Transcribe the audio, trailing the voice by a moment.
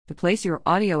To place your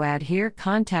audio ad here,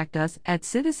 contact us at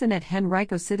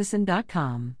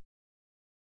citizen@henricocitizen.com.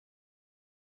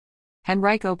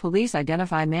 Henrico police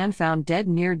identify man found dead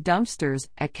near dumpsters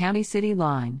at County City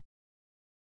line.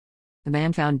 The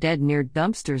man found dead near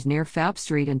dumpsters near Phelps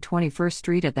Street and 21st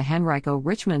Street at the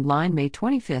Henrico-Richmond line May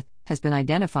 25 has been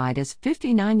identified as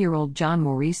 59-year-old John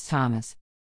Maurice Thomas.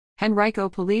 Henrico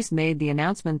police made the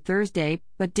announcement Thursday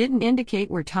but didn't indicate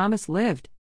where Thomas lived.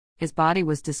 His body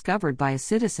was discovered by a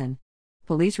citizen.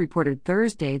 Police reported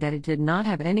Thursday that it did not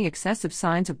have any excessive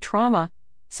signs of trauma,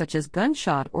 such as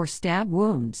gunshot or stab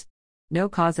wounds. No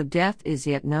cause of death is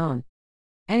yet known.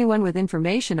 Anyone with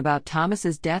information about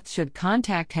Thomas's death should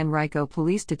contact Henrico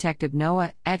Police Detective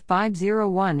Noah at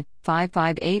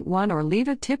 501-5581 or leave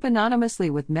a tip anonymously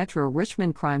with Metro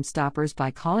Richmond Crime Stoppers by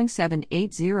calling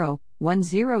 780-1000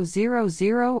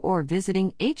 or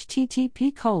visiting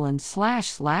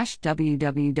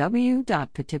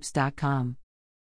http://www.patips.com.